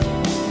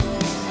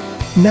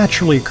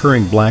Naturally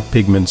occurring black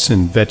pigments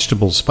in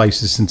vegetables,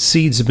 spices, and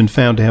seeds have been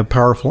found to have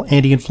powerful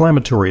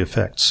anti-inflammatory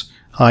effects.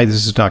 Hi,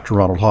 this is Dr.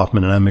 Ronald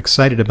Hoffman, and I'm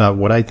excited about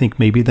what I think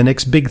may be the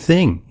next big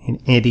thing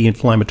in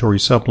anti-inflammatory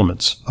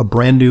supplements, a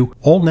brand new,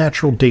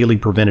 all-natural daily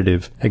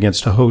preventative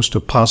against a host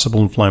of possible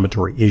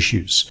inflammatory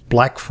issues.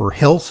 Black for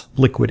Health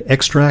liquid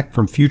extract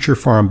from Future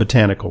Farm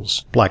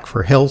Botanicals. Black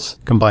for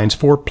Health combines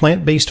 4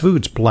 plant-based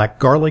foods: black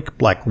garlic,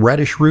 black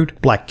radish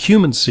root, black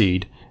cumin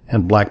seed,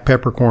 and black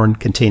peppercorn,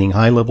 containing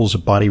high levels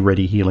of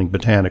body-ready healing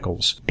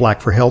botanicals. Black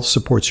for Health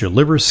supports your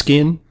liver,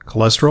 skin,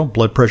 cholesterol,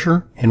 blood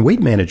pressure, and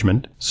weight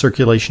management,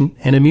 circulation,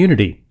 and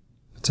immunity.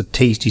 It's a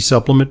tasty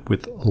supplement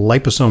with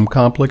liposome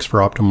complex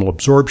for optimal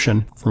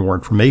absorption. For more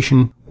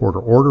information,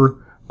 order.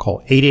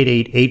 Call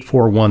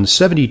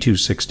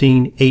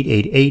 888-841-7216,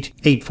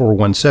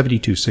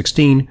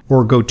 888-841-7216,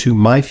 or go to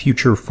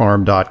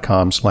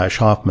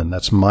myfuturefarm.com/Hoffman.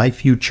 That's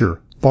myfuture.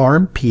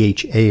 Farm,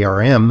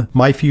 P-H-A-R-M,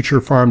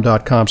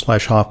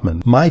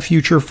 myfuturefarm.com/Hoffman,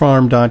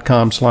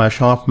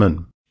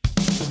 myfuturefarm.com/Hoffman.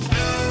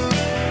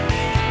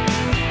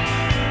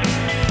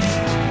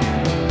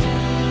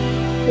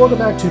 Welcome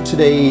back to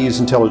today's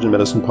Intelligent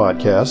Medicine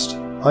Podcast.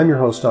 I'm your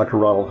host, Dr.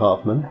 Ronald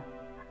Hoffman,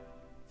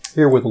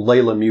 here with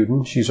Leyla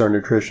Muden. She's our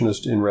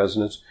nutritionist in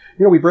residence.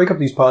 You know, we break up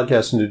these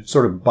podcasts into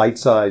sort of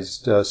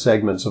bite-sized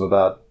segments of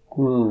about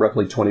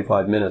roughly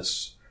 25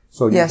 minutes.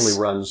 So it usually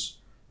runs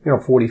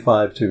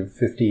 45 to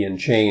 50 and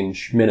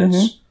change minutes.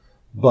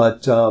 Mm-hmm.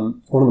 But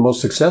one of the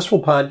most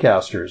successful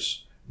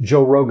podcasters,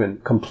 Joe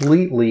Rogan,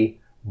 completely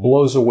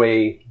blows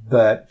away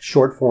that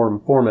short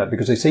form format,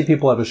 because they say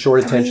people have a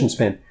short attention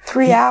span.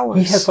 3 hours.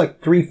 He has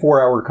like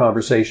 3-4 hour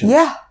conversations.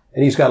 Yeah.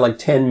 And he's got like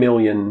 10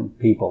 million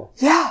people.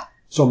 Yeah.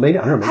 So maybe,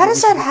 I don't know. How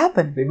does that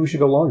happen? Maybe we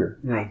should go longer.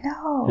 Yeah. I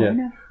know. Yeah. I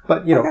know.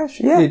 But,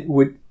 It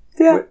would...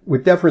 Yeah.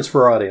 With deference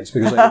for our audience,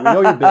 because we know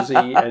you're busy,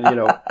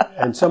 and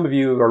and some of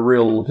you are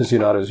real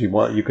aficionados.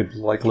 You could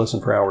like listen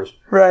for hours.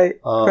 Right.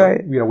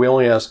 Right. We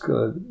only ask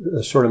a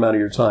short amount of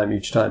your time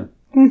each time.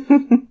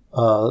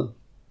 That's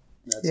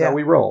how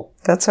we roll.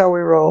 That's how we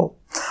roll.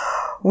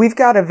 We've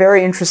got a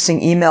very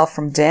interesting email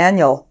from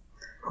Daniel,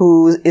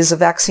 who is a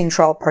vaccine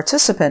trial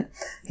participant.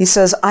 He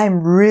says,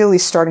 "I'm really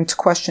starting to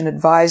question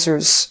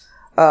advisors'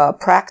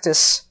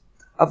 practice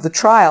of the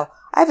trial.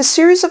 I have a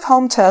series of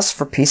home tests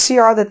for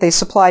PCR that they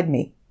supplied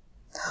me."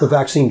 The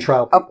vaccine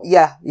trial.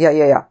 Yeah.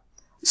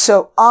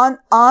 So on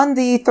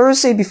the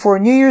Thursday before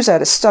New Year's, I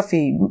had a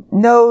stuffy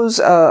nose,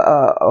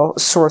 a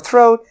sore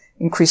throat,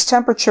 increased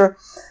temperature.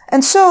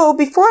 And so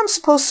before I'm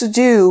supposed to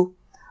do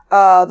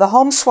the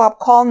home swap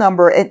call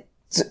number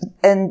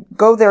and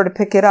go there to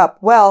pick it up,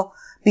 well,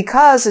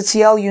 because it's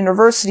Yale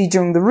University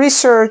doing the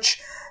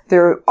research,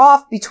 they're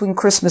off between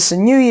Christmas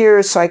and New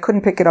Year's, so I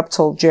couldn't pick it up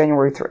till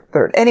January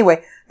 3rd.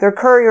 Anyway, their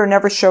courier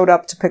never showed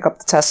up to pick up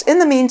the test. In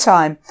the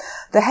meantime,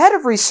 the head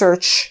of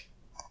research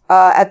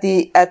at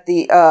the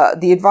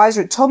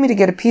advisor told me to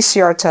get a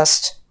PCR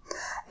test,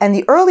 and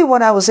the earliest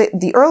one I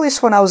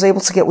was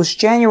able to get was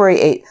January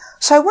 8th.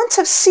 So I went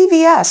to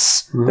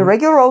CVS, the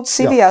regular old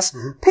CVS,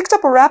 picked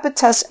up a rapid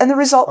test, and the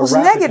result was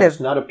negative.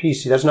 Test, not a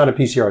PC. That's not a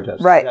PCR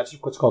test. Right. That's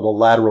what's called a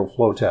lateral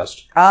flow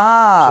test.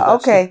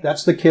 Okay.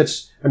 That's the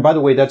kits. And by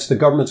the way, the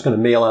government's going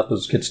to mail out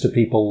those kits to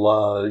people,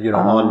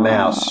 en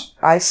masse.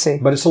 I see.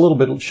 But it's a little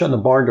bit shutting the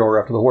barn door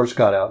after the horse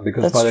got out,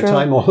 because by the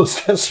time all those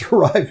tests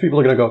arrive, people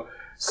are going to go,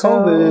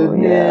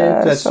 COVID,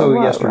 that's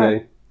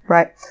yesterday.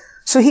 Right.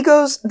 So he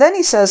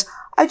says,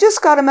 "I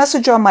just got a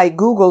message on my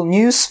Google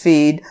News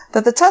feed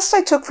that the test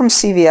I took from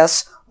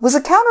CVS was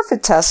a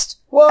counterfeit test,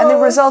 and the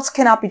results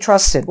cannot be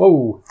trusted.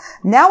 Whoa.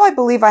 Now I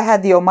believe I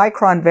had the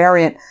Omicron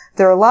variant.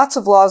 There are lots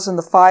of laws in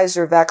the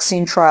Pfizer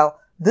vaccine trial.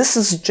 This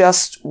is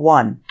just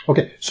one."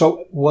 Okay,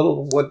 so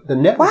what the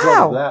net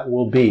result of that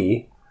will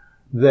be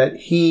that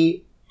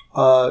he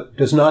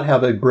does not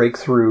have a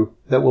breakthrough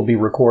that will be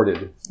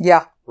recorded.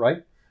 Yeah.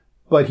 Right?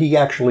 But he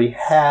actually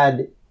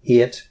had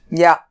it.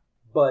 Yeah.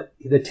 But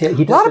he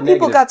tested a lot of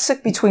people negative. Got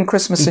sick between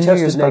Christmas and New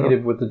Year's. He tested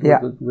negative with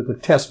the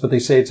test, but they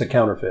say it's a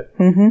counterfeit.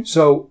 Mm-hmm.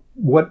 So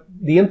what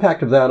the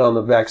impact of that on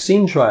the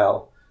vaccine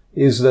trial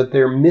is that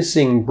they're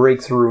missing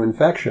breakthrough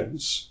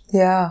infections.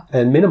 Yeah.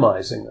 And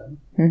minimizing them.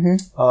 Mm-hmm.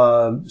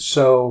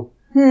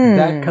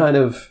 That kind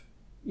of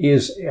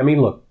is, I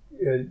mean, look,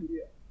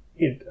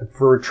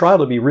 for a trial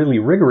to be really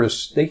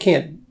rigorous, they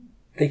can't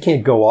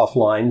go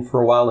offline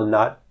for a while and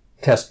not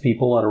test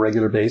people on a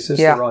regular basis.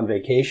 Yeah. They're on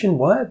vacation.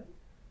 What?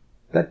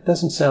 That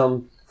doesn't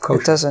sound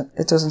kosher.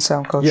 It doesn't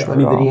sound kosher at all. I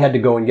mean, that he had to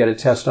go and get a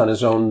test on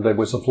his own that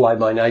was a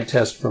fly-by-night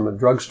test from a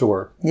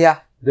drugstore.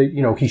 Yeah.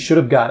 He should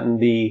have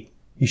been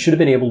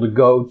able to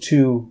go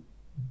to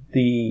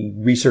the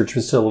research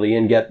facility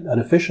and get an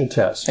official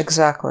test.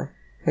 Exactly.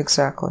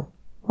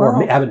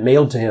 Or have it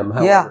mailed to him,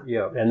 however.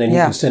 Yeah. And then he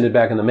can send it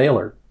back in the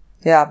mailer.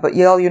 Yeah, but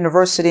Yale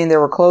University, and they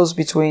were closed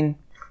between,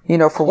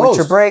 for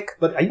winter break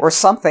or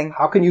something.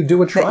 How can you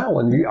do a trial?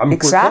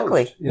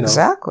 Exactly.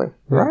 Exactly.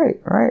 Yeah.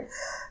 Right.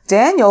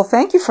 Daniel,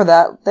 thank you for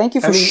that. Thank you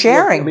for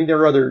sharing. Look, there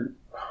are other...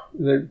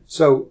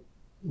 So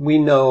we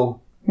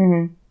know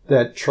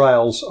that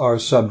trials are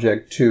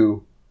subject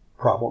to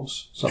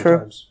problems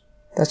sometimes.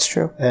 That's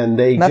true. And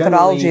they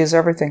methodology is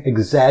everything.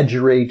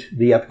 Exaggerate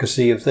the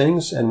efficacy of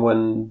things. And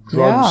when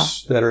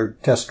drugs that are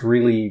tested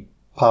really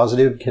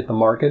positive hit the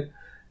market,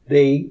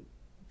 two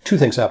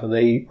things happen.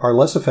 They are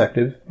less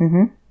effective,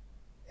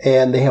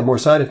 and they have more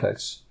side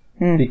effects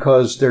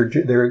because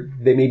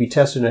they may be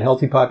tested in a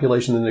healthy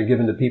population, and they're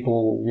given to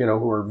people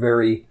who are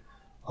very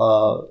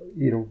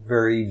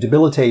very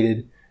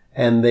debilitated,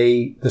 and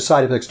the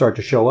side effects start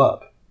to show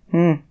up.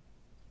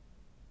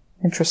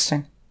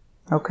 Interesting.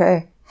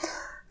 Okay.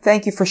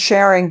 Thank you for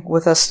sharing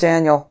with us,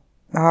 Daniel.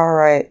 All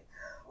right.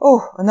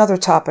 Oh, another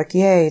topic.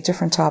 Yay,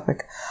 different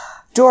topic.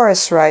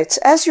 Doris writes,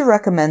 as you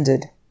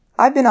recommended,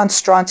 I've been on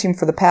strontium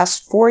for the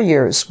past 4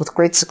 years with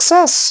great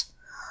success.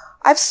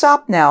 I've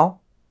stopped now.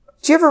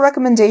 Do you have a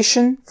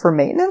recommendation for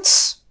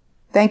maintenance?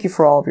 Thank you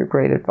for all of your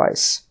great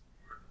advice.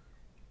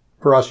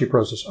 For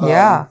osteoporosis.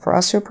 For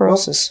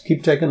osteoporosis. Well,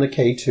 keep taking the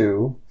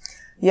K2.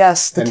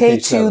 Yes, the K2,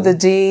 K7. the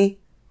D.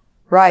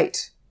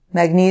 Right.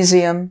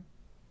 Magnesium.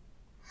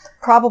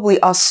 Probably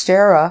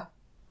Ostera.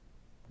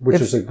 Which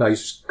is a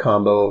nice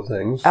combo of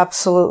things.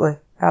 Absolutely.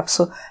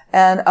 Absolutely.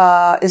 And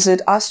is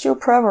it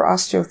Osteoprev or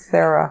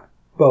Osteothera?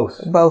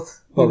 Both.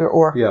 Either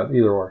or. Yeah,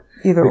 either or.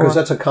 Because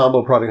that's a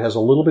combo product. It has a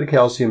little bit of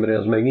calcium, but it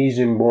has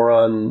magnesium,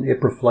 boron,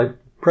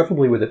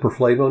 preferably with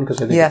iproflavone,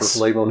 because I think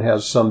iproflavone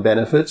has some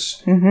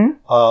benefits.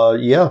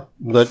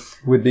 That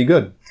would be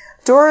good.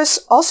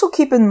 Doris, also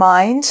keep in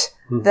mind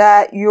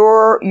that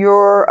your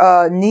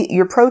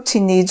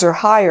protein needs are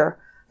higher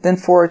than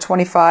for a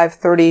 25,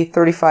 30,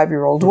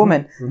 35-year-old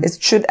woman.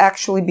 It should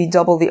actually be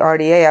double the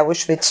RDA. I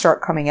wish they'd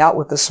start coming out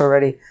with this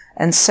already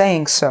and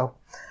saying so.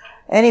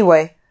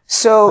 Anyway,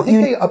 so I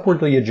think they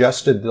upwardly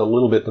adjusted a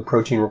little bit the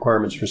protein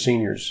requirements for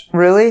seniors.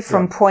 Really?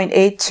 From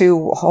 0.8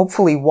 to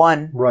hopefully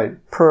 1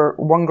 per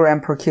 1 gram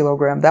per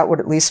kilogram. That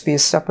would at least be a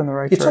step in the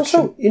right direction. It's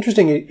also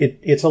interesting.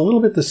 It's a little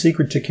bit the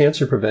secret to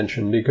cancer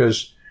prevention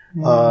because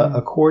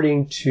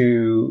according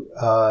to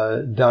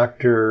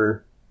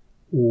Dr.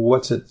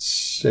 What's it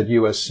at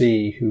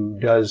USC, who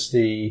does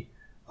the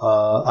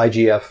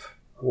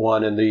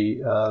IGF-1 and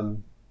the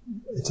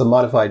it's a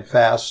modified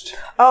fast.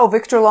 Oh,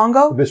 Victor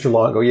Longo? Mr.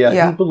 Longo,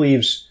 yeah. He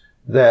believes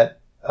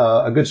that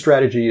a good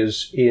strategy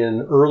is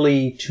in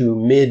early to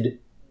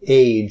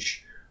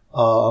mid-age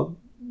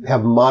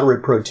have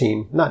moderate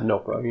protein, not no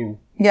protein,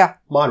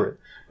 moderate.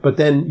 But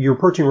then your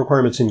protein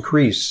requirements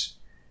increase,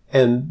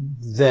 and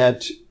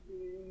that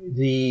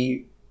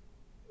the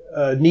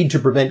need to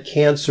prevent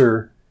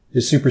cancer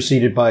is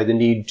superseded by the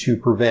need to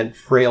prevent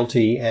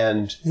frailty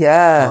and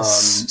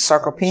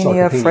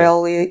sarcopenia,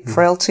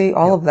 frailty,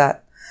 all of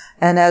that.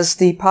 And as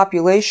the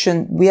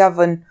population, we're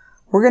going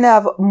to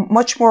have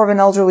much more of an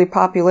elderly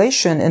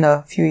population in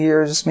a few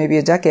years, maybe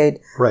a decade,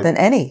 than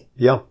any.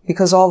 Yeah.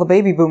 Because all the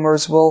baby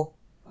boomers will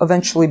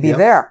eventually be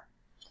there.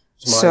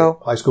 My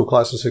high school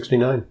class of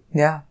 69.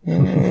 Yeah.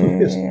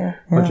 A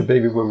bunch of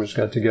baby boomers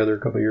got together a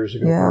couple of years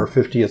ago for our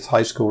 50th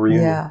high school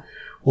reunion. Yeah.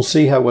 We'll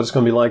see what it's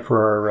going to be like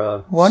for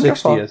our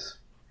 60th.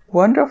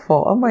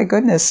 Wonderful. Oh, my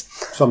goodness.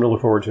 Something to look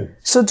forward to.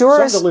 So,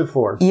 Doris. Something to live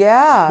for.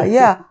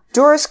 Yeah.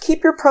 Doris,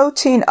 keep your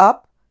protein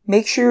up.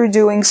 Make sure you're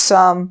doing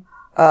some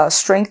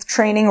strength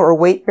training or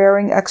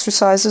weight-bearing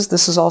exercises.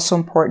 This is also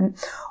important.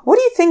 What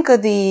do you think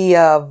of the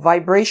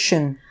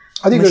vibration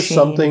I think machine? There's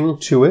something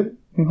to it.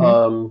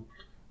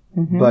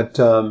 But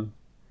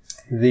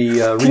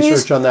the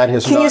research on that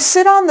has not... Can you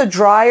sit on the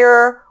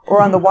dryer or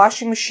on the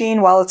washing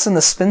machine while it's in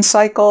the spin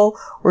cycle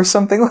or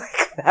something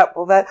like that?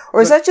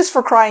 Or is that just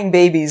for crying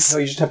babies? No,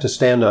 you just have to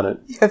stand on it.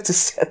 You have to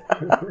stand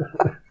on it.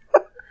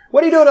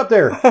 What are you doing up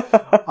there?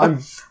 I'm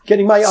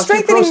getting my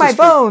strengthening my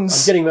bones.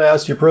 I'm getting my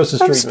osteoporosis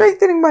treatment. I'm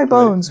strengthening my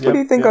bones. Right. What do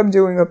you think I'm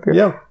doing up here?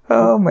 Yeah.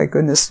 Oh, my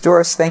goodness.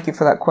 Doris, thank you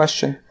for that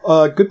question.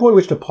 Good point at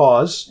which to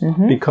pause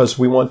because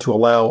we want to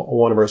allow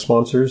one of our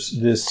sponsors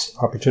this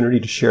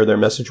opportunity to share their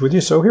message with you.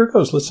 So here it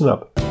goes. Listen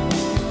up.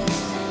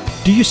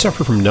 Do you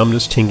suffer from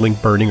numbness, tingling,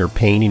 burning, or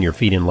pain in your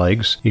feet and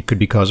legs? It could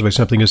be caused by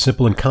something as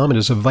simple and common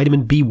as a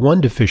vitamin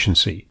B1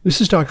 deficiency.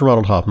 This is Dr.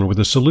 Ronald Hoffman with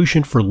a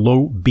solution for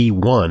low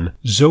B1,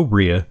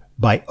 Zobria,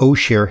 by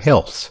O'Share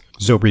Health.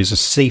 Zobria is a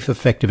safe,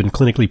 effective, and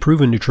clinically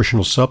proven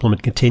nutritional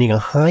supplement containing a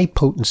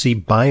high-potency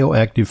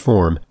bioactive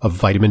form of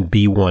vitamin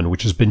B1,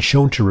 which has been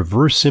shown to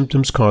reverse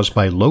symptoms caused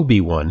by low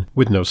B1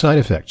 with no side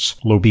effects.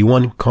 Low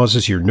B1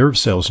 causes your nerve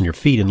cells in your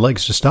feet and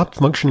legs to stop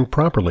functioning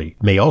properly,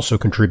 may also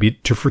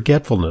contribute to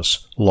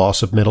forgetfulness,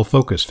 loss of mental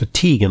focus,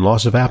 fatigue, and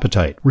loss of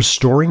appetite.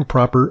 Restoring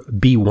proper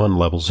B1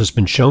 levels has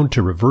been shown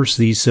to reverse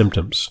these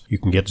symptoms. You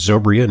can get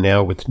Zobria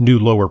now with new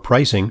lower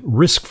pricing,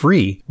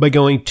 risk-free, by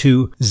going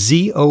to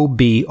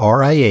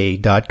zobria.com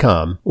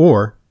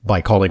or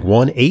by calling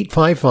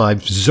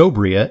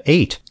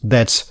 1-855-ZOBRIA-8.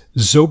 That's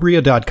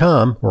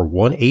Zobria.com or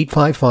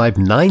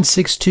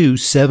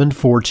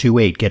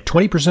 1-855-962-7428. Get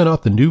 20%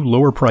 off the new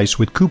lower price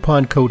with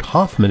coupon code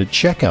Hoffman at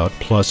checkout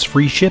plus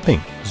free shipping.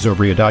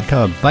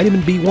 Zobria.com.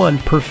 Vitamin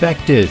B1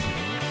 perfected.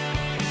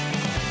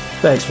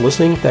 Thanks for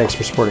listening. Thanks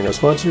for supporting our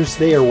sponsors.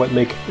 They are what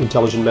make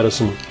Intelligent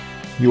Medicine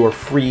your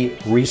free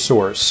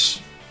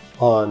resource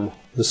on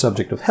the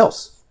subject of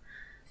health.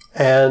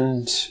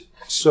 And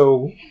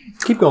So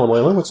keep going,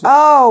 Leyla. What's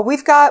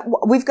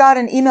we've got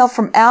an email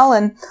from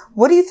Alan.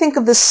 What do you think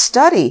of this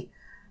study?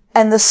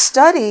 And the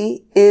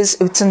study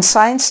it's in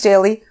Science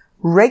Daily.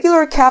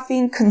 Regular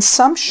caffeine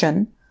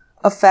consumption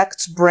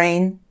affects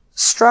brain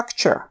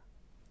structure.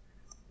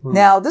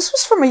 Now, this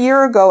was from a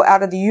year ago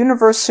out of the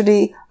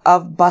University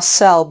of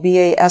Basel,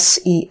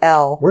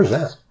 B-A-S-E-L. Where's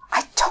that?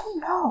 I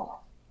don't know.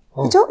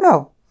 I don't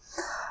know.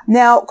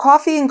 Now,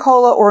 coffee and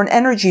cola or an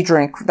energy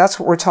drink, that's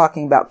what we're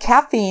talking about.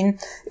 Caffeine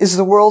is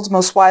the world's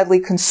most widely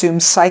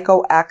consumed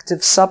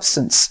psychoactive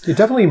substance. It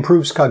definitely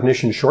improves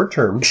cognition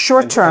short-term.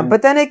 Short-term,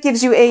 but then it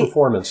gives you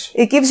performance.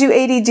 It gives you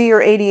ADD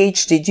or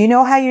ADHD. Do you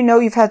know how you know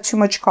you've had too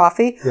much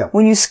coffee? Yeah.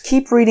 When you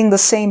keep reading the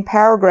same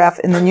paragraph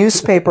in the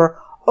newspaper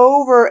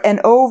over and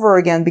over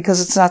again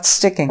because it's not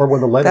sticking. Or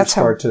when the letters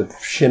start to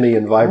shimmy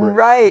and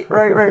vibrate.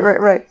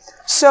 Right.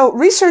 So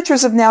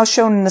researchers have now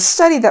shown in a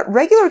study that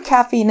regular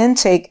caffeine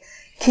intake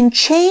can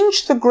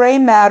change the gray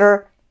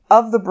matter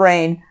of the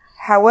brain.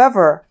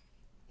 However,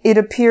 it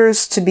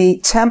appears to be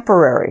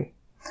temporary.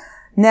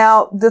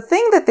 Now, the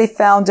thing that they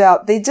found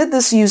out, they did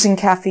this using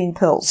caffeine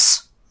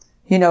pills.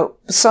 You know,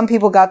 some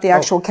people got the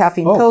actual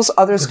caffeine pills,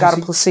 others got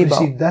a placebo.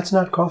 See, that's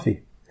not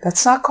coffee.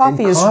 That's not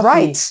coffee, is coffee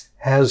right.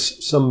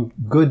 Has some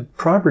good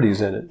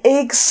properties in it.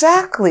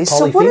 Exactly. Polyphenols.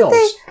 So what did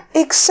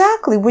they,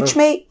 exactly, which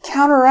may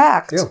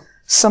counteract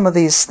some of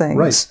these things.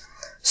 Right.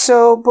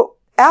 So, but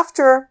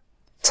after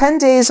 10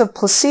 days of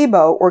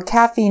placebo or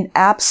caffeine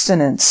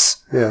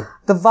abstinence,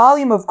 the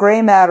volume of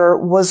gray matter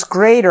was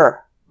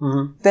greater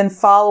than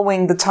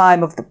following the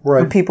time of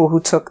the people who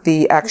took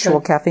the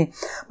actual caffeine.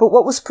 But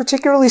what was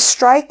particularly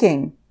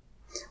striking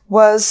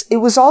was it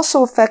was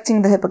also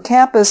affecting the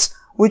hippocampus,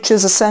 which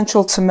is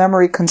essential to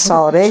memory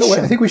consolidation.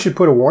 So I think we should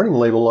put a warning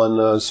label on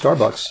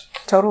Starbucks.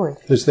 Totally.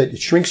 Is that it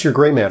shrinks your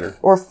gray matter.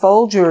 Or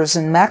Folgers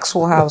and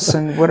Maxwell House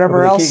and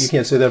whatever else. You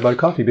can't say that about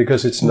coffee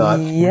because it's not.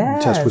 The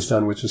test was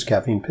done with just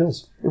caffeine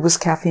pills. It was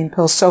caffeine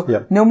pills.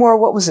 So no more,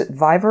 what was it,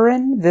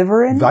 Vivarin?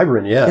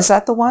 Vivarin, yeah. Is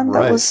that the one?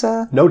 Right. That was...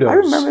 No dose. I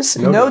remember...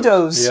 No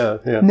dose.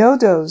 Yeah. No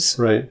dose.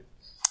 Right.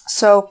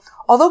 So,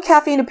 although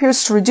caffeine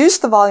appears to reduce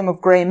the volume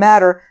of gray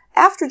matter,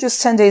 after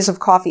just 10 days of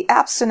coffee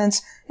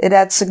abstinence, it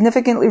had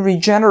significantly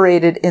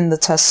regenerated in the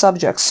test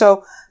subjects.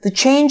 So, the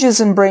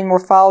changes in brain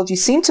morphology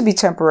seem to be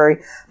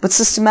temporary, but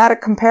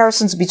systematic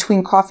comparisons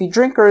between coffee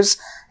drinkers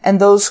and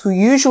those who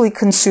usually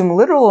consume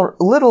little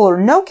or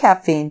no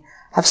caffeine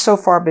have so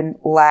far been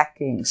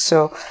lacking.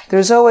 So,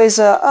 there's always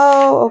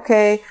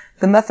the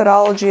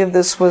methodology of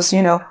this was,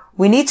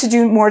 we need to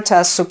do more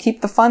tests, so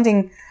keep the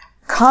funding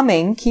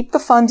coming,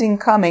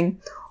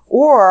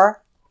 or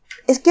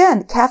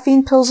again,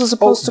 caffeine pills as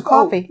opposed to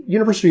coffee.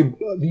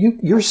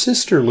 Your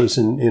sister lives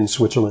in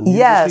Switzerland.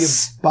 Yes.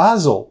 University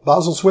of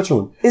Basel,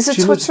 Switzerland. Is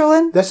it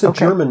Switzerland? That's the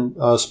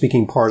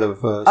German-speaking part of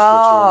Switzerland.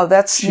 Oh,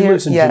 that's She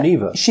lives in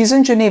Geneva. She's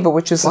in Geneva,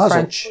 which is the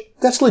French.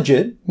 That's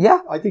legit.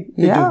 Yeah. I think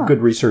they do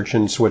good research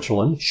in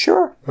Switzerland.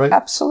 Sure. Right?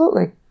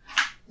 Absolutely.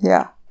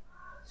 Yeah.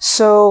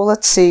 So,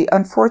 let's see.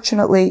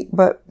 Unfortunately,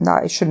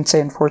 I shouldn't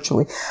say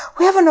unfortunately.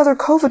 We have another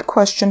COVID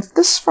question.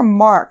 This is from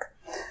Mark.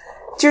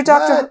 Dear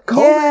Doctor,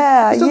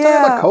 COVID? Still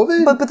talking about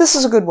COVID? But this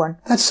is a good one.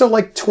 That's so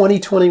like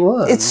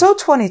 2021. It's so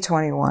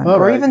 2021,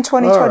 even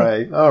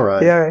 2020. All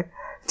right. Yeah. Right.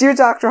 Dear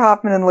Dr.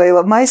 Hoffman and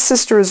Leyla, my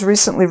sister has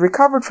recently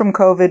recovered from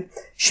COVID.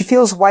 She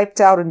feels wiped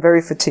out and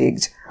very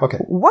fatigued. Okay.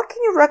 What can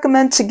you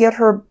recommend to get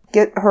her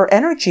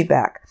energy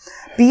back?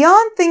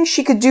 Beyond things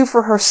she could do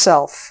for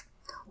herself,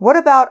 what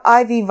about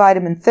IV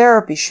vitamin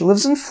therapy? She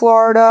lives in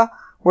Florida,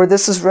 where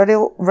this is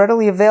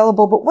readily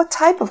available, but what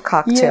type of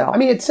cocktail? Yeah, I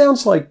mean, it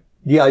sounds like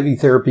the IV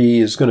therapy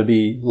is going to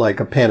be like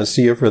a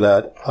panacea for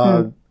that.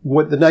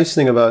 What the nice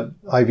thing about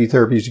IV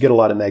therapy is you get a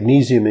lot of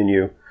magnesium in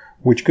you,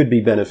 which could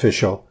be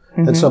beneficial.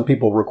 And some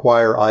people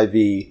require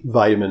IV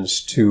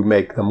vitamins to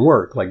make them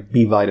work, like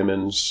B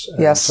vitamins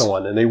and so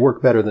on. And they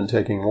work better than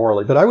taking them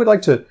orally. But I would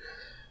like to,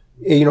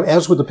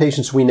 as with the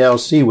patients we now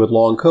see with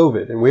long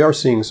COVID, and we are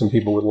seeing some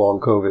people with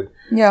long COVID,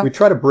 we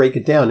try to break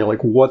it down.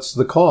 Like, what's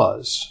the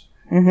cause?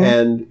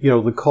 And,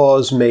 the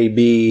cause may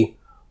be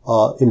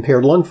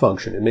impaired lung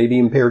function. It may be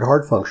impaired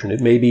heart function.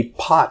 It may be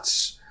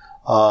POTS,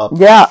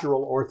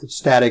 postural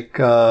orthostatic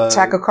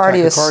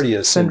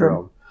tachycardia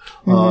syndrome,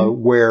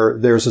 where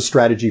there's a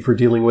strategy for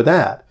dealing with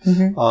that.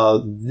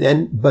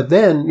 But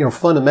then,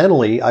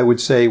 fundamentally, I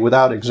would say,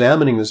 without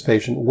examining this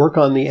patient, work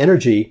on the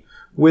energy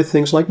with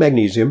things like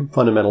magnesium,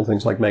 fundamental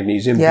things like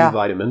magnesium, B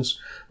vitamins,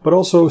 but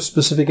also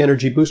specific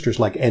energy boosters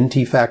like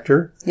NT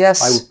factor.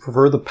 Yes. I would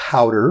prefer the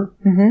powder.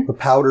 The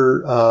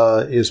powder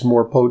is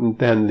more potent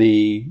than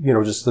the,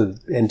 just the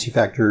NT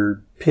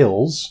factor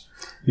pills.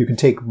 You can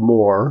take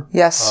more.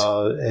 Yes.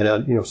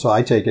 So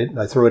I take it.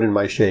 I throw it in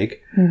my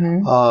shake.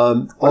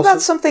 What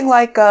about something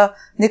like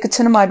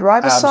nicotinamide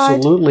riboside?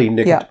 Absolutely.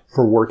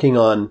 For working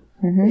on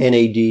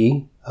NAD.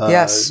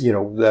 Yes.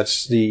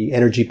 That's the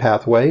energy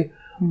pathway.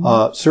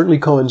 Certainly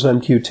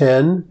coenzyme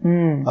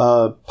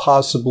Q10,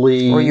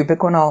 possibly... Or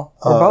ubiquinol,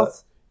 or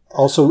both.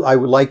 Also, I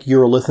would like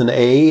urolithin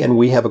A, and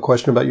we have a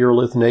question about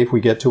urolithin A if we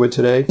get to it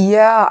today.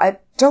 Yeah,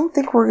 don't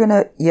think we're going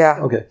to,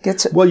 get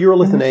to... Well,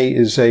 urolithin A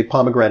is a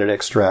pomegranate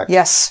extract.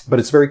 Yes. But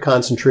it's very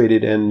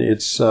concentrated, and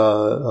it's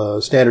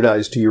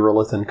standardized to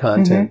urolithin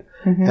content.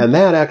 And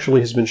that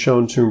actually has been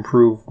shown to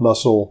improve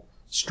muscle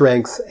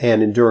strength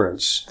and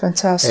endurance.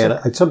 Fantastic. And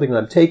it's something that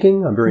I'm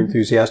taking. I'm very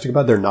enthusiastic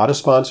about. They're not a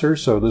sponsor,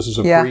 so this is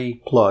a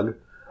free plug.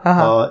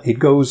 It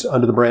goes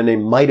under the brand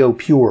name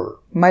MitoPure.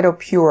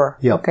 MitoPure.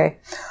 Yep. Okay.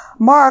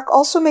 Mark,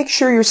 also make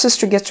sure your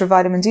sister gets her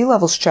vitamin D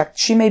levels checked.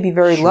 She may be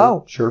very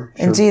low. Sure.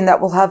 Indeed, and that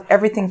will have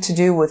everything to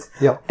do with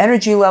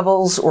energy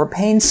levels or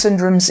pain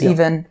syndromes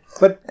even,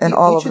 and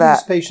all of that.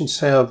 Each of these patients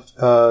have,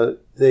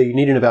 they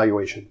need an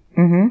evaluation.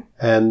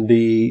 And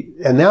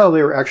now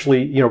they're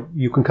actually,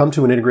 you can come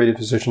to an integrated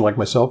physician like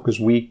myself because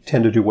we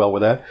tend to do well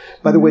with that.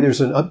 By the way,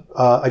 there's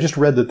I just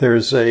read that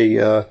there's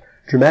a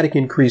dramatic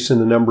increase in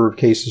the number of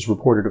cases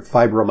reported of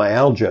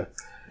fibromyalgia.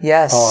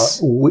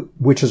 Yes.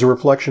 Which is a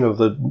reflection of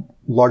the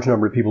large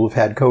number of people who've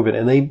had COVID,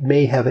 and they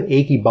may have an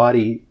achy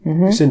body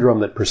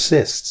syndrome that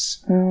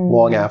persists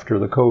long after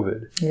the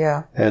COVID.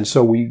 Yeah. And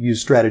so we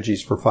use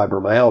strategies for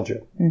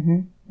fibromyalgia.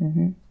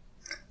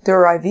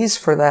 There are IVs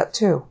for that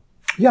too.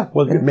 Yeah,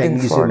 well,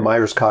 magnesium,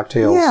 Myers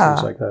cocktails,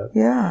 things like that.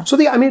 Yeah. So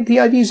the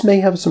IVs may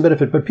have some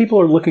benefit, but people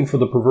are looking for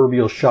the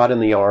proverbial shot in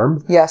the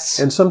arm. Yes.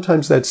 And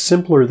sometimes that's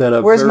simpler than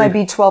a Where's my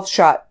B12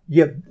 shot?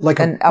 Yeah, like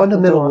a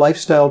fundamental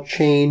lifestyle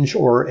change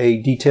or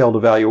a detailed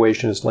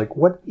evaluation is like,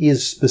 what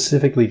is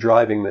specifically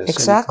driving this?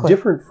 Exactly. And it's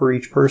different for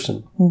each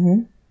person.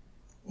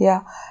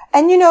 Yeah.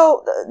 And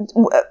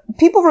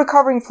people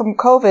recovering from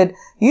COVID,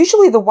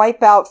 usually the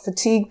wipeout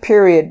fatigue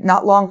period,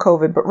 not long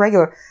COVID, but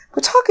regular,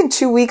 we're talking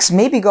 2 weeks,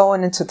 maybe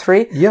going into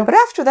 3. Yeah. But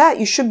after that,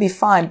 you should be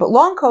fine. But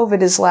long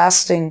COVID is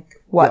lasting,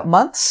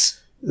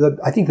 months?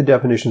 I think the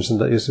definition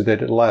is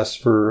that it lasts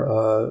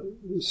for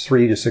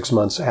 3 to 6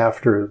 months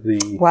after the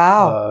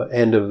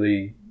end of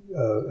the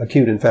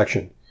acute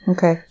infection.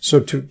 Okay. So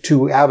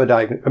to have a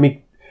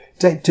diagnosis,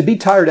 to be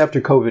tired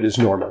after COVID is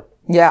normal.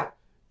 Yeah.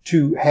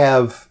 To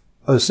have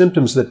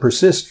symptoms that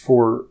persist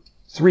for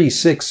 3,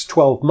 6,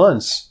 12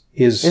 months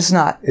it's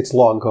not. It's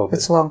long COVID.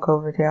 It's long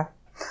COVID, yeah.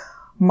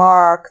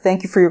 Mark,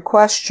 thank you for your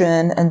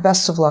question, and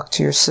best of luck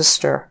to your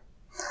sister.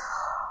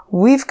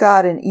 We've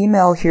got an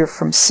email here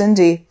from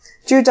Cindy.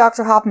 Dear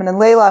Dr. Hoffman and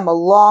Leyla, I'm a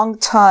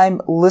long-time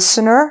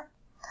listener.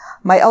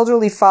 My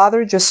elderly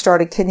father just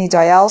started kidney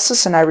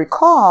dialysis, and I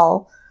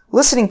recall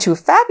listening to a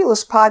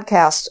fabulous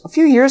podcast a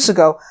few years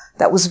ago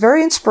that was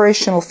very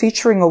inspirational,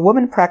 featuring a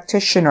woman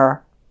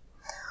practitioner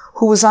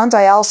who was on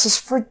dialysis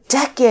for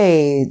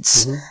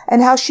decades,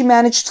 and how she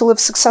managed to live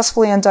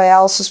successfully on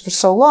dialysis for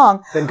so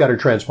long. Then got her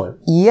transplant.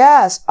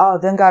 Yes. Oh,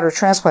 then got her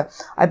transplant.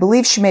 I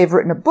believe she may have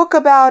written a book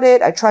about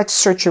it. I tried to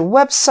search your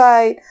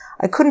website.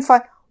 I couldn't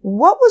find...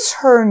 What was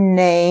her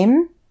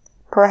name?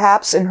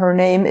 Perhaps, and her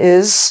name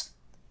is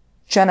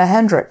Jenna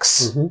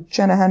Hendricks.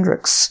 Jenna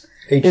Hendricks.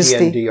 Hendricks.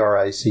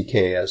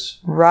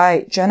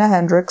 Right. Jenna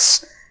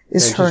Hendricks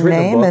is her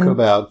name. And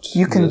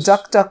you can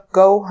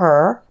DuckDuckGo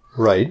her.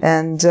 Right.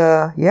 And,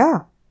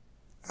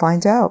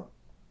 find out.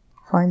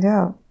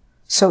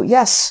 So,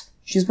 yes,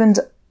 she's been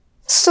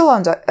still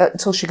on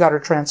until she got her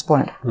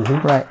transplant.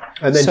 Right.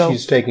 And then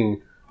she's taking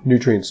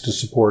nutrients to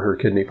support her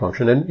kidney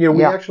function. And,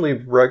 we actually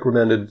have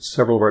recommended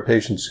several of our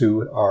patients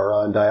who are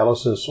on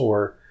dialysis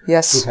or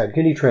who've had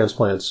kidney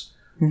transplants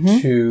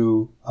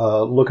to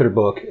look at her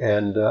book.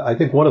 And I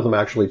think one of them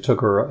actually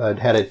took her,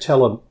 had a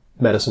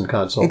telemedicine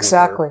consult.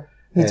 Exactly.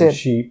 With her, he did.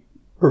 She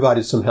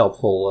provided some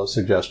helpful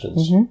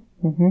suggestions.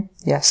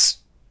 Yes.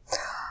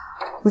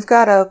 We've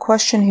got a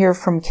question here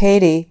from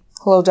Katie.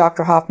 Hello,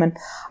 Dr. Hoffman.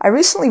 I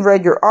recently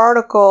read your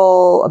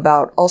article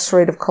about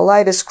ulcerative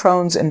colitis,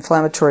 Crohn's,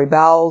 inflammatory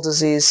bowel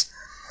disease.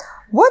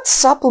 What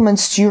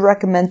supplements do you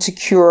recommend to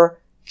cure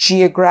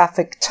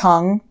geographic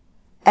tongue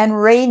and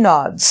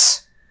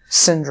Raynaud's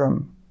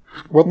syndrome?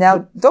 Well,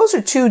 now, those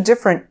are two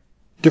different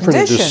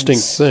and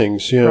distinct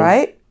things,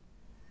 right?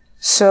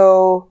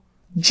 So,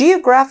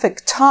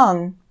 geographic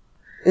tongue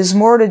is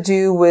more to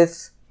do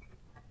with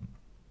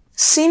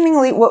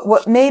seemingly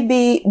what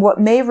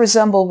may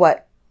resemble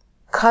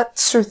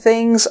cuts or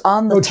things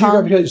on the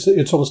tongue.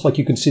 It's almost like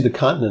you can see the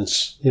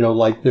continents,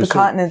 like there's the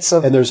continents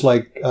of, and there's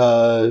like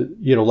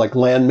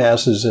land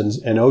masses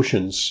and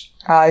oceans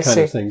kind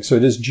of thing. So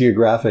it is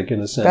geographic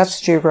in a sense.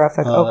 That's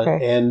geographic. Okay.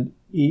 And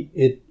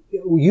it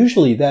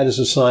usually that is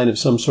a sign of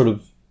some sort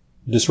of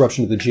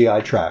disruption of the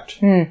GI tract.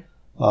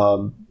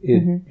 Because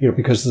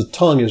the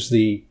tongue is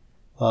the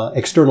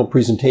external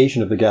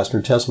presentation of the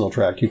gastrointestinal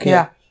tract. You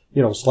can't,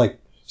 it's like,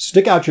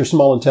 stick out your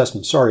small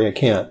intestine. Sorry, I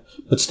can't.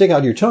 But stick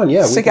out your tongue.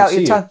 Yeah, stick out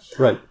your tongue.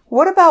 Right.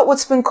 What about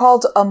what's been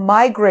called a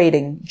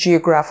migrating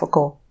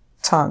geographical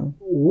tongue?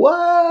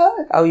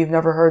 What? Oh, you've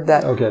never heard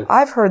that? Okay.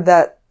 I've heard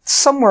that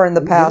somewhere in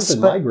the past. What does it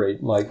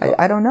migrate? Like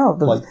I don't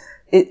know.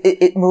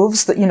 It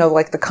moves,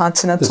 like the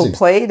continental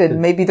plate, and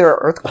maybe there are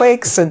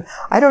earthquakes, and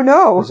I don't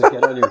know. Does it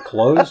get on your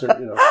clothes? Or,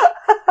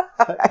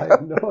 I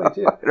have no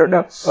idea. I don't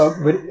know.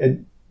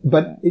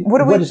 But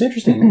what is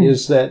interesting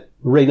is that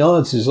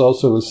Raynaud's is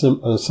also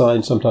a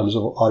sign sometimes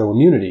of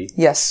autoimmunity.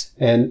 Yes.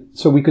 And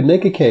so we could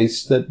make a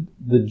case that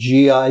the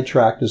GI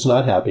tract is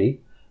not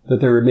happy,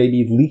 that there may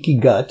be leaky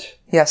gut.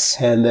 Yes.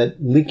 And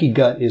that leaky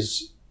gut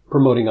is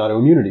promoting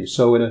autoimmunity.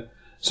 So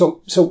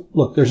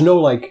look, there's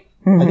no I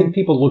think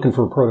people are looking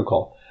for a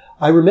protocol.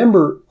 I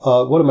remember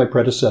one of my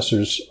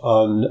predecessors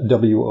on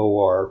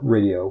WOR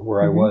radio,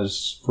 where I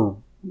was for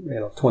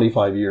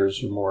 25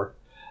 years or more,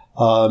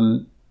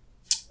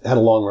 had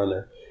a long run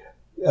there.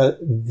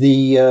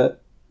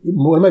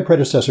 One of my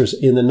predecessors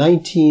in the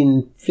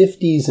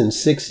 1950s and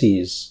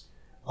 60s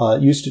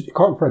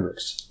Carlton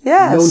Fredericks,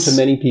 known to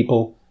many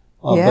people,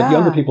 but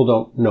younger people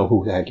don't know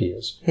who the heck he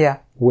is. Yeah,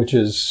 which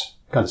is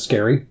kind of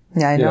scary.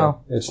 Yeah, I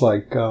know. It's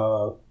like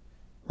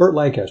Burt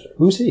Lancaster.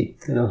 Who's he?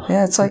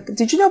 Yeah, it's like,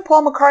 did you know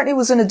Paul McCartney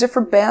was in a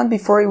different band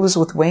before he was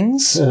with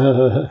Wings? Right.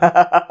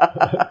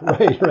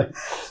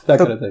 That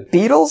kind of thing.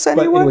 Beatles,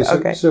 anyone? But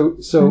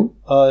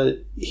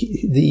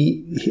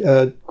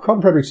anyway,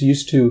 Carlton Fredericks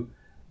used to,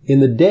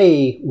 in the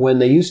day when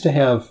they used to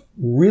have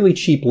really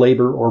cheap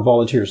labor or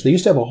volunteers, they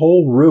used to have a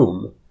whole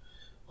room,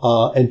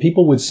 and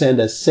people would send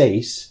a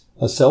SACE,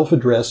 a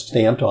self-addressed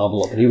stamped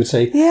envelope, and he would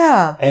say,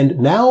 and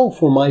now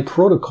for my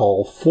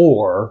protocol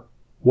for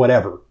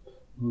whatever,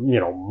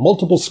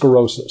 multiple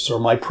sclerosis, or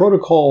my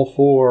protocol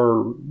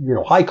for,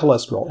 high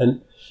cholesterol.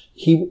 And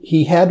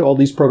he had all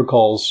these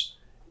protocols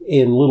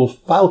in little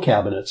file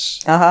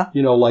cabinets,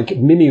 like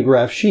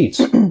mimeograph sheets.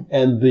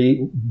 And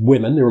the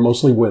women, they were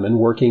mostly women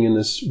working in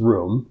this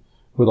room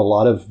with a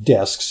lot of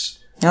desks.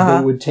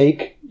 They would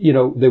take,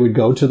 they would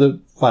go to the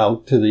file,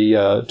 to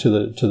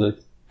the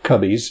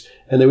cubbies,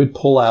 and they would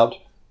pull out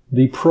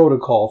the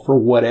protocol for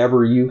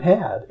whatever you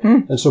had.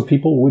 And so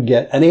people would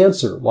get an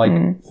answer,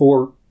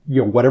 for,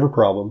 whatever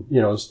problem,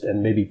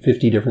 and maybe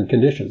 50 different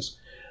conditions.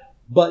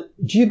 But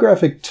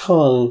geographic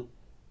tongue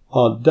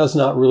does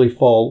not really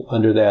fall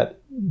under that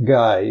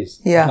guy's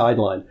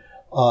guideline.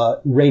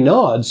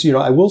 Raynaud's,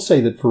 I will say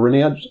that for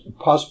Raynaud's,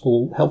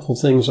 possible helpful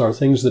things are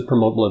things that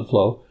promote blood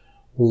flow,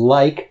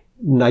 like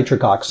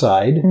nitric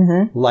oxide,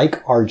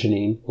 like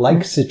arginine, like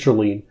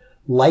citrulline,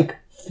 like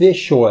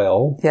fish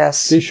oil.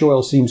 Yes. Fish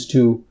oil seems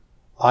to,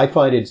 I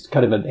find it's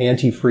kind of an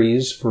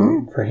antifreeze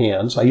for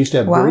hands. I used to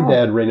have very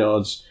bad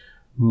Raynaud's.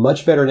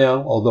 Much better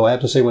now, although I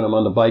have to say when I'm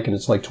on the bike and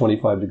it's like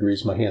 25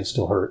 degrees, my hands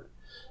still hurt.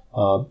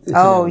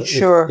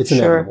 It's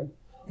inevitable.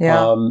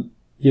 Yeah.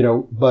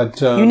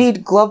 But you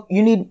need glove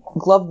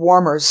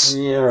warmers.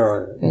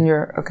 Yeah. In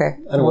your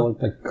I don't want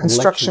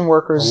construction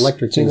workers.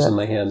 Electric things in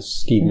my hands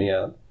skeeve me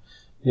out.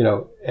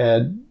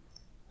 And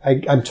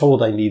I'm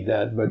told I need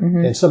that, but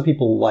and some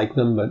people like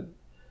them, but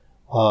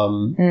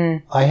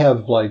I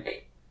have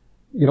like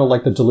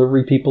the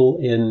delivery people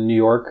in New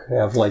York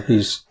have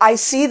these. I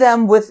see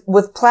them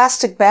with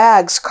plastic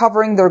bags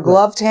covering their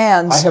gloved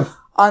hands.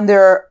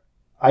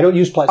 I don't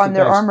use plastic on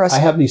their bags. armrests. I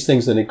have these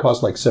things and it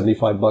costs like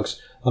 $75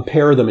 a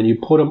pair of them, and you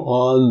put them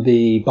on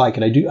the bike.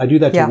 And I do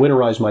that to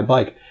winterize my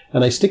bike.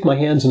 And I stick my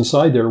hands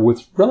inside there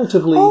with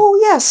relatively. Oh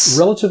yes.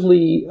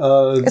 Relatively.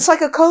 It's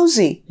like a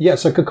cozy. Yeah,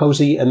 it's like a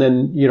cozy, and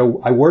then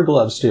I wear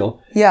gloves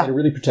still. Yeah. And it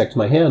really protects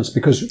my hands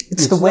because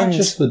it's the wind. Not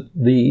just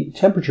the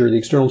temperature, the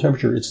external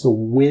temperature. It's the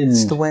wind.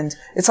 It's the wind.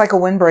 It's like a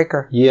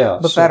windbreaker. Yeah.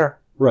 But better.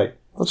 Right.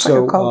 Looks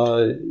like a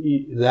coat.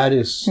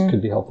 That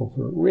could be helpful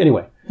for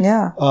anyway.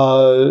 Yeah.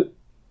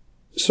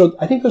 So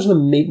I think the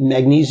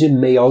magnesium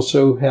may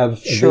also have a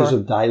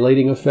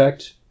vasodilating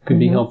effect. Could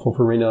be helpful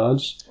for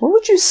Raynaud's. What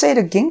would you say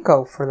to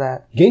ginkgo for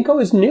that?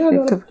 Ginkgo is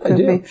could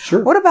be.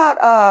 Sure. What about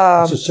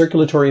it's a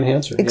circulatory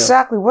enhancer.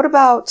 Exactly. Yeah. What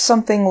about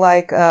something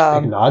like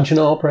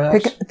pycnogenol,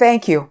 perhaps?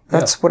 Thank you.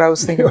 That's what I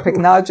was thinking.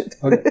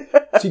 Pycnogenol. Okay.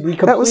 See, we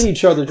complete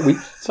each other.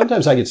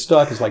 Sometimes I get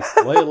stuck. It's like,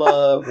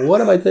 Leyla, what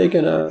am I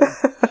thinking of?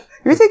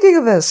 You're thinking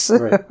of this.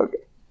 Right.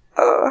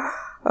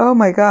 Oh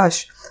my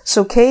gosh.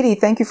 So Katie,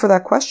 thank you for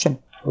that question.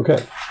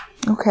 Okay.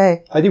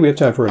 I think we have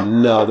time for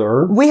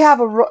another. We have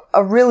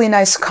a really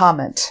nice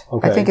comment.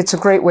 Okay. I think it's a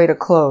great way to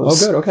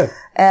close. Oh, good. Okay.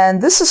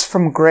 And this is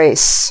from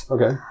Grace.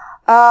 Okay.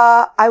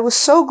 I was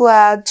so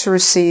glad to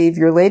receive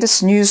your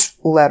latest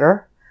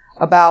newsletter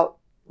about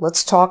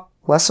let's talk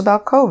less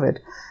about COVID.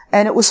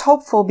 And it was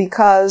hopeful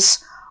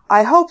because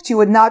I hoped you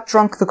had not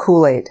drunk the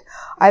Kool-Aid.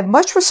 I have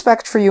much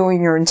respect for you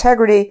and your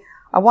integrity.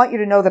 I want you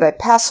to know that I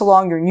pass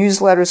along your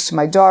newsletters to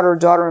my daughter,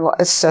 daughter-in-law,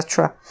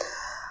 etc.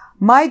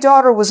 My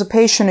daughter was a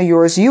patient of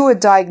yours. You had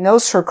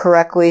diagnosed her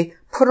correctly,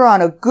 put her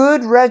on a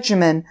good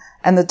regimen,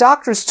 and the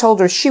doctors told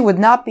her she would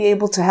not be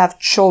able to have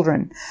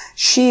children.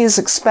 She is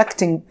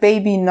expecting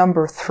baby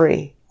number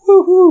 3.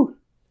 Woohoo!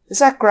 Is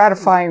that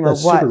gratifying or what?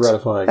 That's super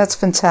gratifying. That's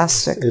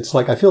fantastic. It's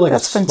like, I feel like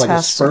That's it's like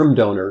a sperm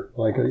donor,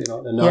 like an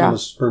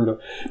anonymous sperm donor.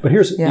 But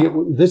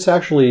this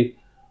actually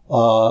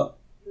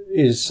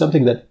is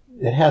something that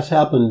it has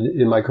happened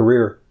in my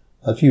career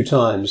a few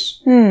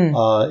times,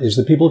 is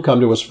that people have come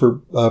to us for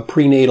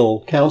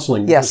prenatal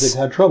counseling because they've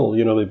had trouble.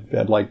 They've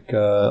had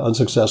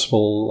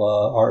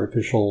unsuccessful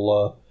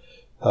artificial.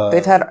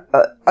 They've had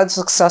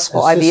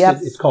unsuccessful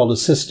IVF. It's called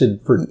assisted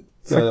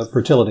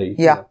fertility.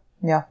 Yeah.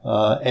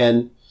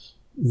 And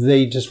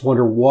they just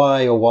wonder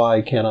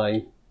why can't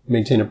I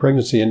maintain a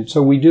pregnancy? And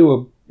so we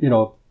do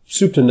a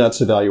soup to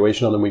nuts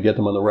evaluation on them. We get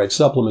them on the right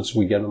supplements.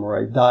 We get them the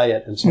right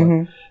diet and so on.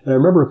 And I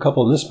remember a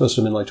couple, and this must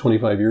have been like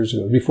 25 years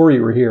ago, before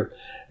you were here.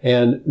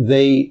 And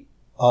the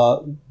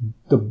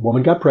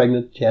woman got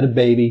pregnant. She had a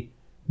baby.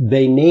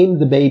 They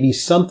named the baby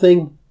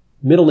something,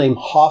 middle name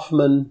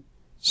Hoffman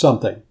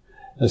something.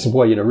 And I said,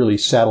 boy, really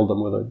saddled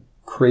them with a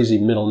crazy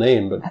middle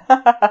name, but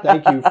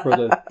thank you for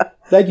the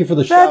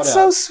shout out. That's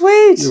so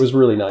sweet. It was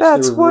really nice.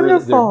 That's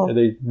wonderful.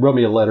 They wrote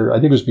me a letter. I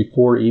think it was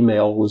before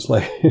email was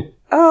like.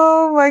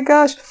 Oh my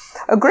gosh.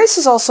 Grace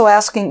is also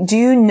asking, do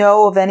you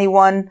know of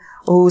anyone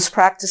who's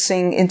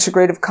practicing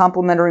integrative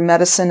complementary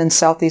medicine in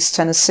Southeast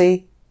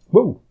Tennessee?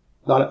 Whoa.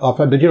 Not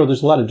often, but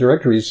there's a lot of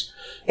directories.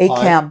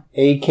 ACAM.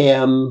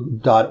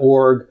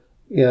 ACAM.org,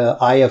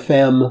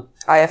 IFM.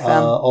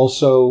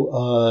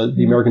 Also,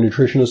 the American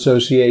Nutrition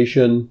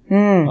Association.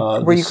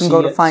 Where you can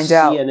go to find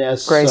out.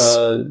 CNS, Grace.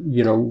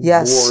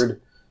 Yes.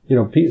 board.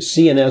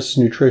 CNS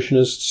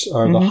nutritionists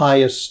are the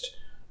highest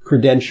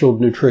credentialed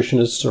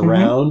nutritionists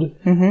around.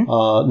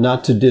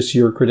 Not to diss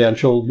your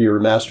credential, your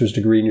master's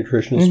degree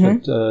nutritionist,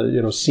 but,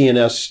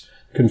 CNS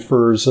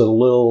confers a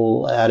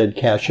little added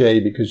cachet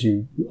because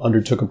you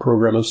undertook a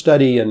program of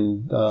study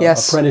and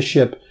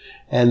apprenticeship.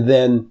 And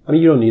then,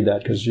 you don't need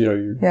that because,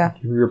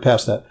 you're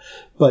past that.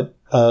 But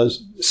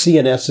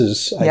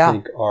CNSs, I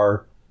think,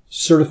 are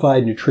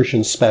certified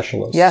nutrition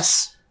specialists.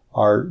 Yes.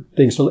 Are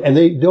things and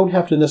they don't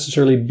have to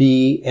necessarily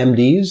be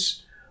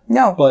MDs.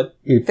 No. But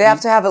they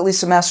have to have at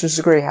least a master's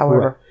degree, however.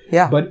 Right.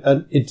 Yeah. But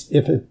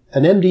if an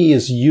MD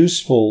is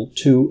useful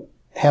to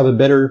have a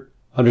better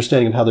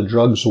understanding of how the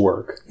drugs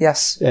work.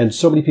 Yes. And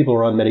so many people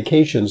are on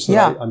medications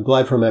that I'm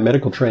glad for my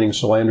medical training,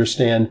 so I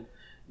understand.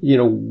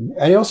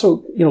 I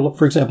also,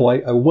 for example,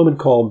 a woman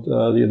called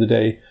the other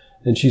day,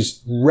 and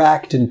she's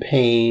racked in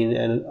pain,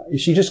 and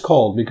she just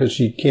called because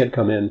she can't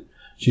come in.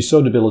 She's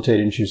so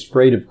debilitated, and she's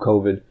afraid of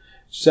COVID,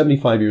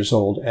 75 years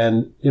old.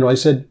 And, I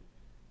said,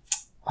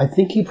 I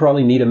think you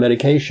probably need a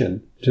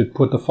medication to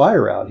put the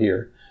fire out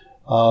here.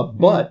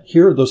 But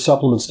here are those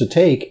supplements to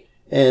take,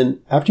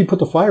 and after you put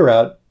the fire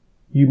out,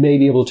 you may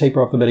be able to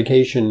taper off the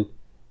medication.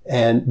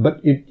 But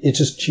it's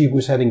just, she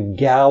was having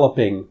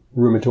galloping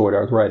rheumatoid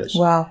arthritis.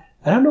 Wow.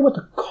 I don't know what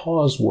the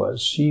cause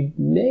was. She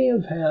may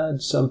have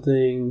had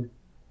something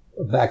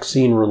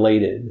vaccine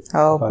related.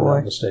 Oh, if I'm boy.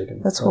 not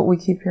mistaken. That's what we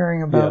keep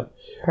hearing about,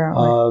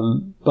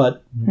 apparently.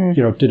 But,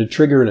 did it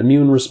trigger an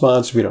immune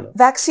response? We don't know.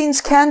 Vaccines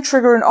can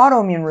trigger an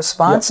autoimmune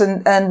response,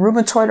 and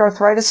rheumatoid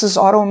arthritis is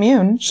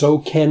autoimmune. So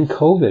can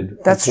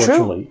COVID, That's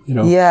unfortunately.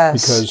 True.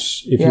 Yes.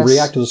 Because if you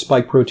react to the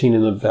spike protein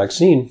in the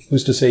vaccine,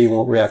 who's to say you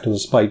won't react to the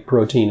spike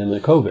protein in the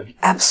COVID?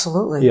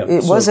 Absolutely. Yeah.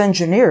 It was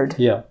engineered.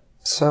 Yeah.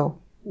 So.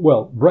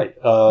 Well, right.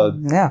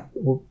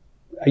 Well,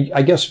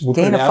 I guess we'll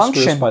put an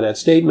asterisk by that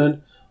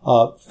statement.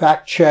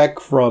 Fact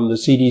check from the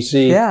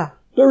CDC. Yeah.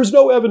 There is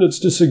no evidence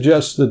to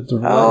suggest that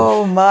the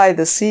Oh my,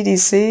 the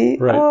CDC?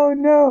 Right. Oh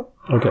no.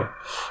 Okay.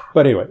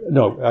 But anyway,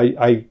 no,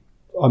 I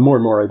more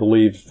and more I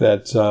believe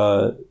that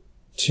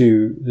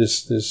to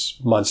this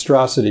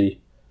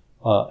monstrosity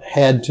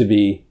had to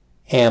be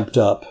amped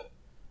up.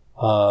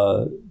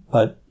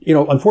 But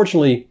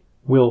unfortunately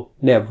we'll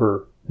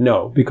never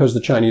know because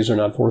the Chinese are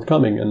not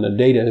forthcoming and the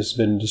data has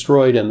been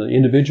destroyed and the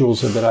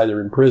individuals have been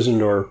either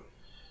imprisoned or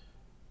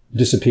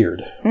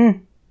disappeared.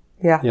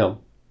 Yeah.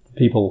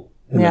 People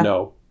in the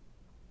know.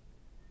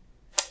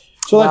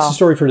 So that's the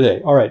story for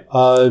today. All right.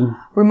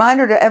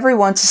 Reminder to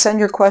everyone to send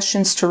your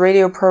questions to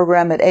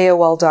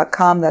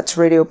radioprogram@aol.com. That's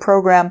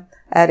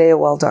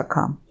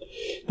radioprogram@aol.com.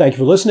 Thank you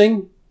for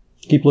listening.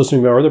 Keep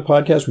listening to our other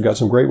podcasts. We've got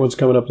some great ones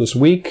coming up this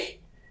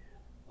week.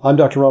 I'm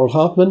Dr. Ronald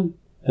Hoffman,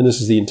 and this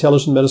is the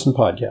Intelligent Medicine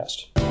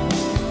Podcast.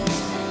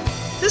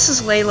 This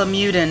is Leyla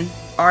Muden,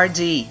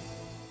 RD.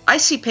 I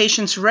see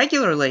patients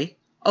regularly,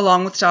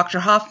 along with Dr.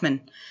 Hoffman.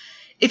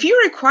 If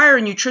you require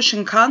a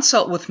nutrition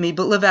consult with me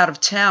but live out of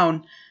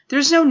town,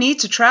 there's no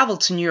need to travel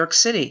to New York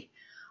City.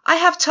 I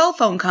have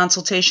telephone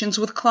consultations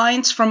with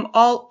clients from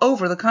all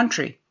over the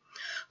country.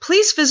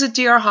 Please visit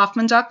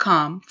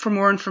drhoffman.com for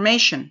more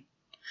information.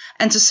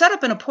 And to set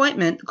up an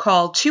appointment,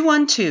 call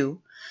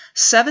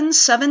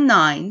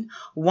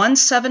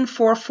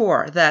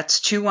 212-779-1744. That's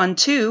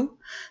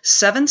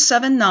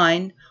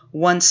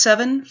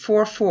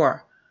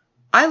 212-779-1744.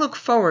 I look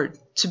forward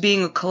to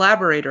being a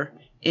collaborator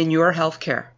in your healthcare.